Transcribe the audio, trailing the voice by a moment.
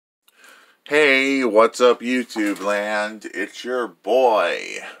Hey, what's up YouTube land? It's your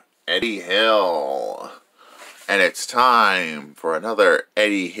boy, Eddie Hill. And it's time for another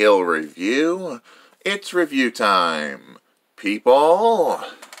Eddie Hill review. It's review time, people.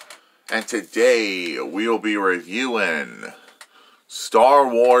 And today we'll be reviewing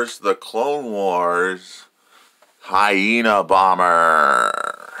Star Wars The Clone Wars Hyena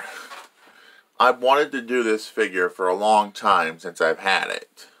Bomber. I've wanted to do this figure for a long time since I've had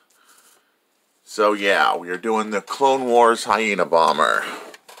it. So yeah, we are doing the Clone Wars Hyena Bomber,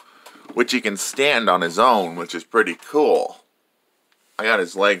 which he can stand on his own, which is pretty cool. I got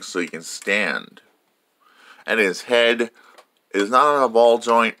his legs so he can stand. And his head is not on a ball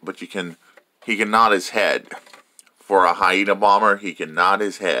joint, but he can nod his head. For a Hyena Bomber, he can nod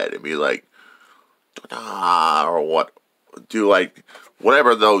his head and be like, "Da-da," or what, do like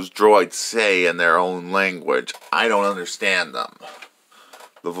whatever those droids say in their own language. I don't understand them.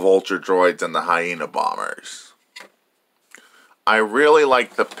 The vulture droids and the hyena bombers. I really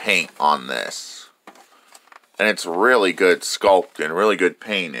like the paint on this. And it's really good sculpting, really good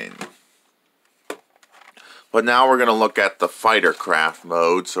painting. But now we're going to look at the fighter craft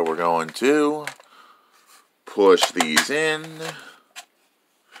mode. So we're going to push these in.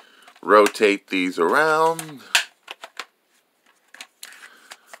 Rotate these around.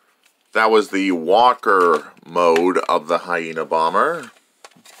 That was the walker mode of the hyena bomber.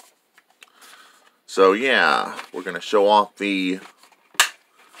 So yeah, we're going to show off the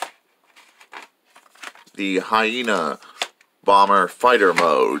Hyena Bomber Fighter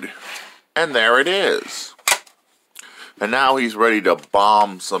mode. And there it is. And now he's ready to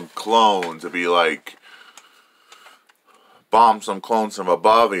bomb some clones. To be like, bomb some clones from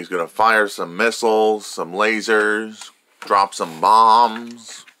above. He's going to fire some missiles, some lasers, drop some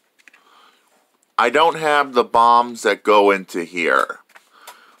bombs. I don't have the bombs that go into here.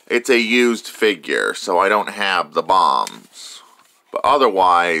 It's a used figure, so I don't have the bombs. But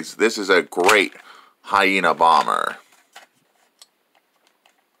otherwise, this is a great Hyena Bomber.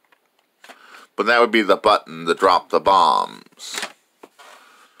 But that would be the button to drop the bombs.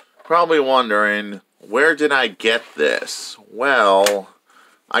 Probably wondering, where did I get this? Well,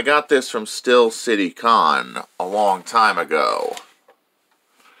 I got this from Steel City Con a long time ago.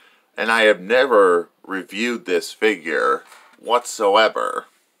 And I have never reviewed this figure whatsoever.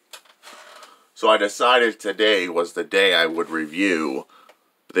 So I decided today was the day I would review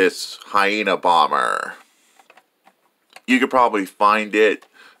this Hyena Bomber. You could probably find it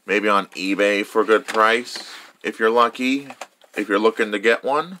maybe on eBay for a good price, if you're lucky, if you're looking to get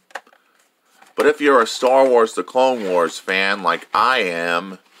one. But if you're a Star Wars The Clone Wars fan like I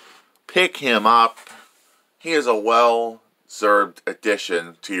am, pick him up. He is a well-deserved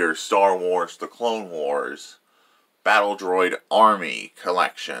addition to your Star Wars The Clone Wars Battle Droid Army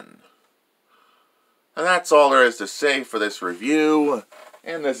collection. And that's all there is to say for this review.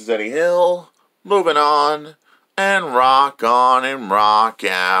 And this is Eddie Hill, moving on and rock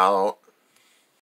out.